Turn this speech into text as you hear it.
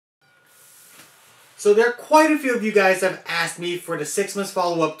So there are quite a few of you guys that have asked me for the 6 months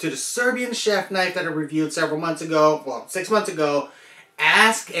follow-up to the Serbian chef knife that I reviewed several months ago, well, 6 months ago.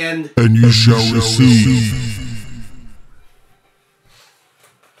 Ask and you shall receive.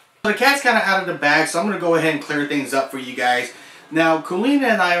 The cat's kind of out of the bag, so I'm going to go ahead and clear things up for you guys. Now, Collina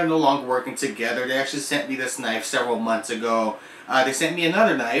and I are no longer working together. They actually sent me this knife several months ago. They sent me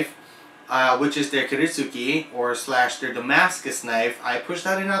another knife, which is their Carousel or / their Damascus knife. I pushed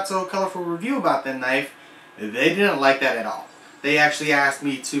out a not so colorful review about that knife. They didn't like that at all. They actually asked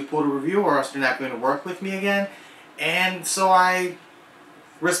me to pull the review or else they're not going to work with me again. And so I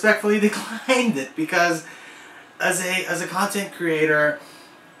respectfully declined it because as a content creator,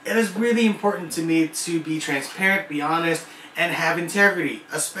 it is really important to me to be transparent, be honest, and have integrity,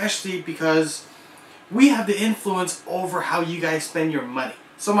 especially because we have the influence over how you guys spend your money.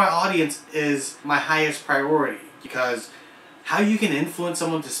 So my audience is my highest priority because how you can influence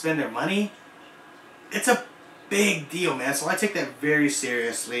someone to spend their money, it's a big deal, man. So I take that very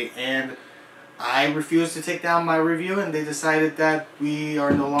seriously, and I refused to take down my review, and they decided that we are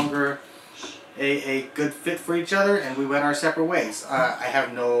no longer a good fit for each other, and we went our separate ways. I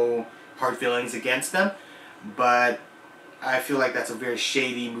have no hard feelings against them, but I feel like that's a very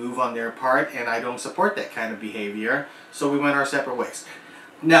shady move on their part, and I don't support that kind of behavior, so we went our separate ways.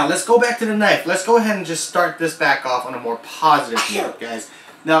 Now, let's go back to the knife. Let's go ahead and just start this back off on a more positive note, guys.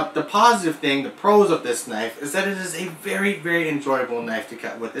 Now, the positive thing, the pros of this knife, is that it is a very, very enjoyable knife to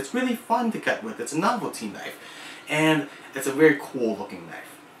cut with. It's really fun to cut with. It's a novelty knife, and it's a very cool looking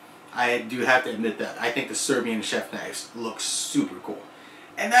knife. I do have to admit that. I think the Serbian chef knives look super cool.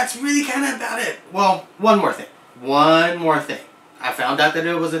 And that's really kind of about it. Well, one more thing. I found out that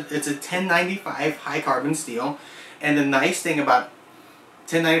it's a 1095 high carbon steel. And the nice thing about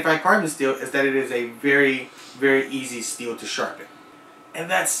 1095 carbon steel is that it is a very, very easy steel to sharpen. And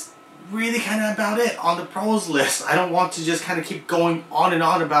that's really kind of about it on the pros list. I don't want to just kind of keep going on and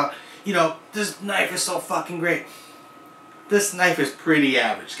on about, you know, this knife is so fucking great. This knife is pretty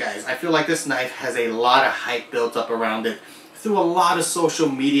average, guys. I feel like this knife has a lot of hype built up around it through a lot of social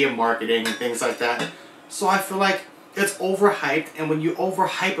media marketing and things like that. So I feel like it's overhyped, and when you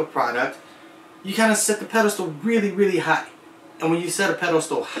overhype a product, you kind of set the pedestal really, really high. And when you set a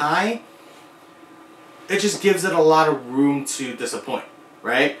pedestal high, it just gives it a lot of room to disappoint,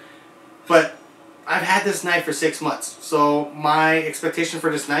 right? But I've had this knife for 6 months, so my expectation for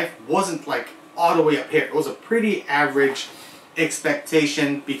this knife wasn't like all the way up here. It was a pretty average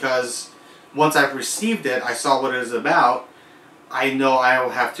expectation because once I've received it, I saw what it is about. I know I will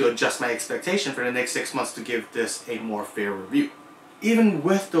have to adjust my expectation for the next 6 months to give this a more fair review. Even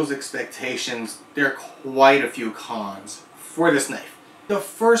with those expectations, there are quite a few cons for this knife. The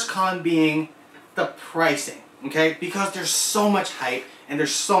first con being the pricing, okay? Because there's so much hype and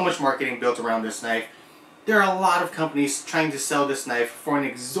there's so much marketing built around this knife, there are a lot of companies trying to sell this knife for an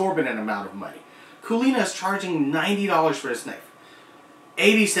exorbitant amount of money. Collina is charging $90 for this knife.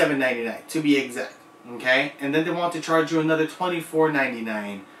 $87.99 to be exact. Okay? And then they want to charge you another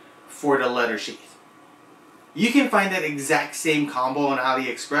 $24.99 for the leather sheath. You can find that exact same combo on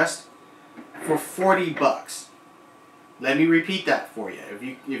AliExpress for 40 bucks. Let me repeat that for you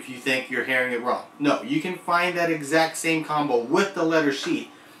if you think you're hearing it wrong. No, you can find that exact same combo with the leather sheath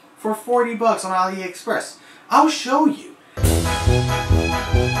for 40 bucks on AliExpress. I'll show you.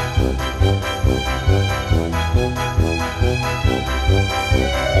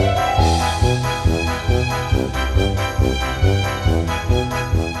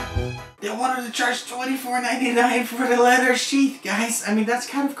 They wanted to charge $24.99 for the leather sheath, guys. I mean, that's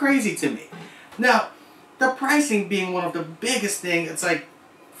kind of crazy to me. Now, the pricing being one of the biggest things, it's like,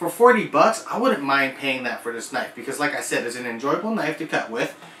 for 40 bucks, I wouldn't mind paying that for this knife because, like I said, it's an enjoyable knife to cut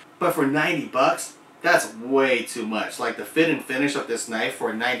with. But for 90 bucks, that's way too much. Like, the fit and finish of this knife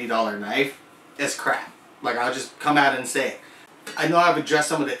for a $90 knife is crap. Like, I'll just come out and say it. I know I've addressed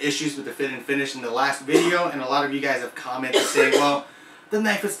some of the issues with the fit and finish in the last video, and a lot of you guys have commented saying, well, the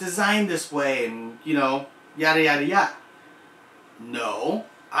knife is designed this way, and, you know, yada, yada, yada. No,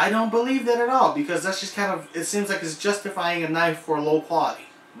 I don't believe that at all, because that's just kind of, it seems like it's justifying a knife for low quality.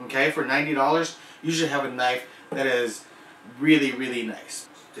 Okay, for $90, you should have a knife that is really, really nice.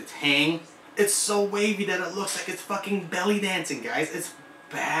 The tang, it's so wavy that it looks like it's fucking belly dancing, guys. It's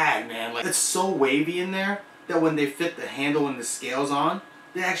bad, man. Like, it's so wavy in there that when they fit the handle and the scales on,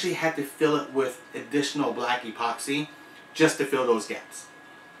 they actually had to fill it with additional black epoxy just to fill those gaps.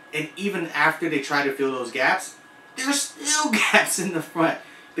 And even after they try to fill those gaps, there's still gaps in the front.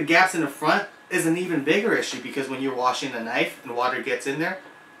 The gaps in the front is an even bigger issue because when you're washing the knife and water gets in there,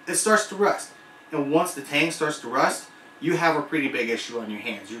 it starts to rust. And once the tang starts to rust, you have a pretty big issue on your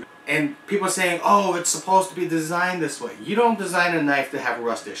hands. And people are saying, oh, it's supposed to be designed this way. You don't design a knife to have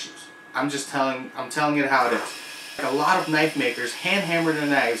rust issues. I'm telling it how it is. Like a lot of knife makers hand hammer their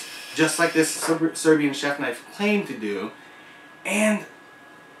knives just like this Serbian chef knife claimed to do, and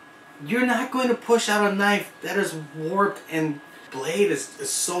you're not going to push out a knife that is warped, and blade is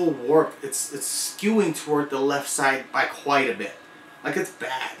so warped, it's skewing toward the left side by quite a bit. Like, it's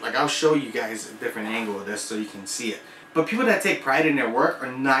bad. Like, I'll show you guys a different angle of this so you can see it. But people that take pride in their work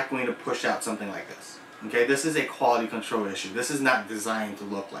are not going to push out something like this. Okay, this is a quality control issue. This is not designed to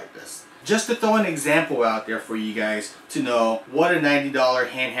look like this. Just to throw an example out there for you guys to know what a $90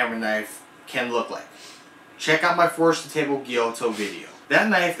 hand hammer knife can look like. Check out my Forge to Table Gyuto video. That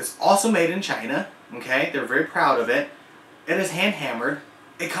knife is also made in China. Okay, they're very proud of it. It is hand hammered.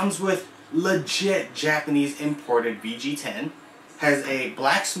 It comes with legit Japanese imported VG10. Has a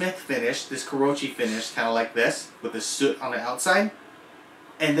blacksmith finish, this Kurochi finish, kind of like this, with the soot on the outside.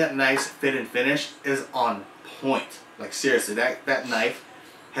 And that knife's fit and finish is on point. Like, seriously, that knife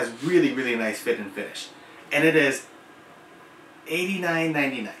has really, really nice fit and finish. And it is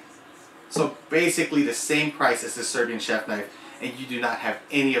 $89.99. So basically the same price as the Serbian chef knife, and you do not have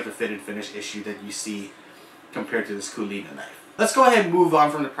any of the fit and finish issue that you see compared to this Collina knife. Let's go ahead and move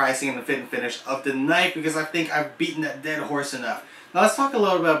on from the pricing and the fit and finish of the knife, because I think I've beaten that dead horse enough. Now let's talk a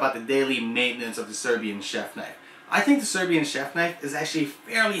little bit about the daily maintenance of the Serbian chef knife. I think the Serbian chef knife is actually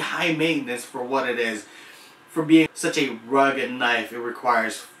fairly high maintenance for what it is. For being such a rugged knife, it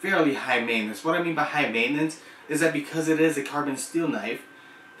requires fairly high maintenance. What I mean by high maintenance is that because it is a carbon steel knife,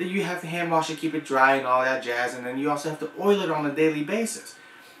 that you have to hand wash it, keep it dry and all that jazz, and then you also have to oil it on a daily basis.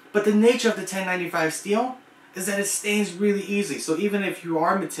 But the nature of the 1095 steel is that it stains really easily. So even if you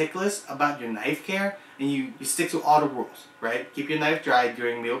are meticulous about your knife care and you stick to all the rules, right? Keep your knife dry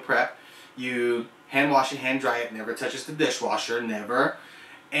during meal prep. You hand wash it, hand dry it, never touches the dishwasher, never.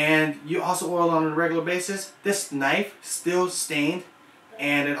 And you also oil on a regular basis. This knife still stained,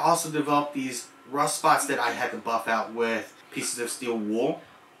 and it also developed these rust spots that I had to buff out with pieces of steel wool.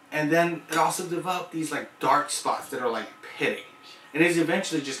 And then it also developed these like dark spots that are like pitting. And it's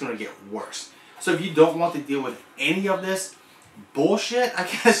eventually just going to get worse. So if you don't want to deal with any of this bullshit, I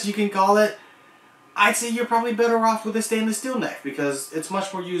guess you can call it, I'd say you're probably better off with a stainless steel knife because it's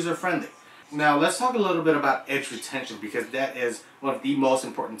much more user friendly. Now let's talk a little bit about edge retention, because that is one of the most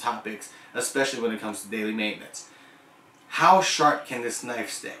important topics, especially when it comes to daily maintenance. How sharp can this knife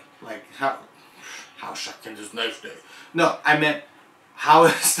stay? Like, how sharp can this knife stay? No, I meant, how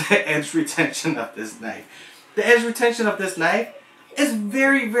is the edge retention of this knife? The edge retention of this knife is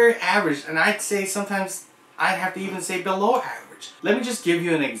very, very average, and I'd say sometimes I'd have to even say below average. Let me just give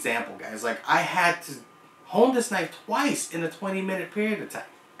you an example, guys. Like, I had to hone this knife twice in a 20-minute period of time.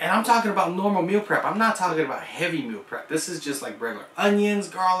 And I'm talking about normal meal prep. I'm not talking about heavy meal prep. This is just like regular onions,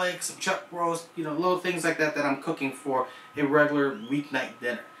 garlic, some chuck roast, you know, little things like that that I'm cooking for a regular weeknight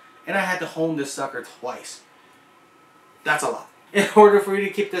dinner. And I had to hone this sucker twice. That's a lot. In order for you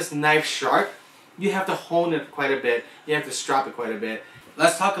to keep this knife sharp, you have to hone it quite a bit. You have to strop it quite a bit.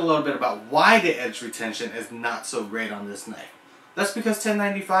 Let's talk a little bit about why the edge retention is not so great on this knife. That's because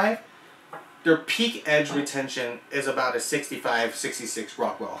 1095, their peak edge retention is about a 65, 66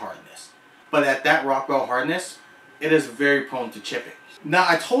 Rockwell hardness. But at that Rockwell hardness, it is very prone to chipping. Now,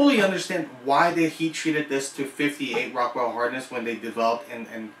 I totally understand why they heat treated this to 58 Rockwell hardness when they developed and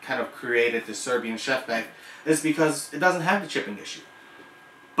kind of created the Serbian chef knife. It's because it doesn't have the chipping issue.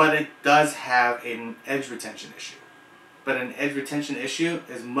 But it does have an edge retention issue. But an edge retention issue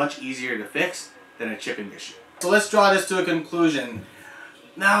is much easier to fix than a chipping issue. So let's draw this to a conclusion.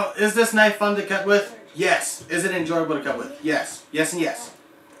 Now, is this knife fun to cut with? Yes. Is it enjoyable to cut with? Yes. Yes and yes.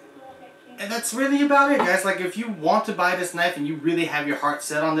 And that's really about it, guys. Like, if you want to buy this knife and you really have your heart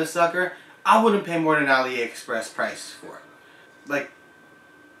set on this sucker, I wouldn't pay more than AliExpress price for it. Like,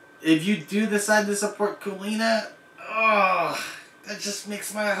 if you do decide to support Collina, oh, that just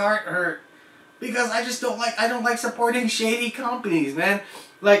makes my heart hurt. Because I don't like supporting shady companies, man.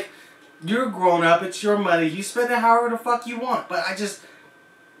 Like, you're grown up, it's your money, you spend it however the fuck you want. But I just,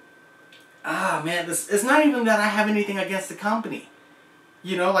 man, it's not even that I have anything against the company.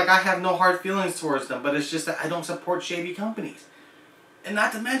 You know, like, I have no hard feelings towards them, but it's just that I don't support shady companies. And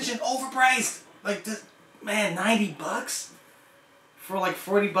not to mention, overpriced. Like, this, man, 90 bucks? For like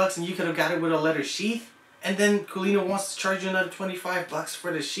 40 bucks and you could have got it with a leather sheath? And then Collina wants to charge you another 25 bucks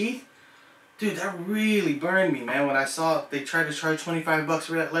for the sheath? Dude, that really burned me, man, when I saw they tried to charge 25 bucks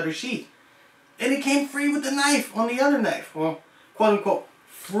for that leather sheath. And it came free with the knife on the other knife. Well, quote unquote,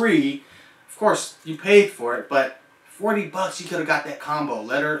 free. Of course, you paid for it, but 40 bucks you could have got that combo.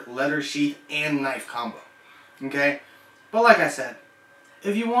 Leather sheath and knife combo. Okay? But like I said,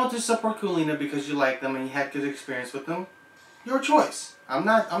 if you want to support Collina because you like them and you had good experience with them, your choice. I'm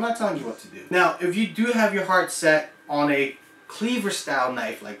not telling you what to do. Now, if you do have your heart set on a cleaver style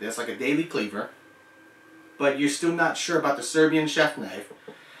knife like this, like a daily cleaver, but you're still not sure about the Serbian chef knife,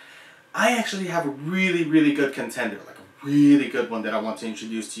 I actually have a really, really good contender, like a really good one that I want to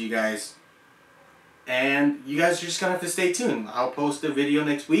introduce to you guys. And you guys are just going to have to stay tuned. I'll post a video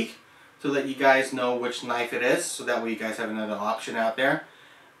next week to let you guys know which knife it is, so that way you guys have another option out there.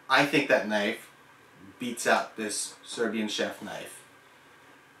 I think that knife beats out this Serbian chef knife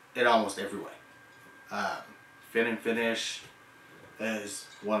in almost every way. Fit and finish is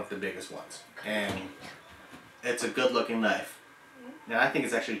one of the biggest ones. And it's a good looking knife. And I think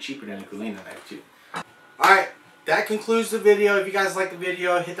it's actually cheaper than a Collina knife too. Alright, that concludes the video. If you guys like the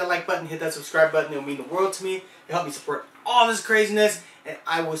video, hit that like button, hit that subscribe button. It will mean the world to me. It'll help me support all this craziness. And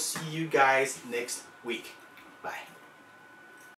I will see you guys next week.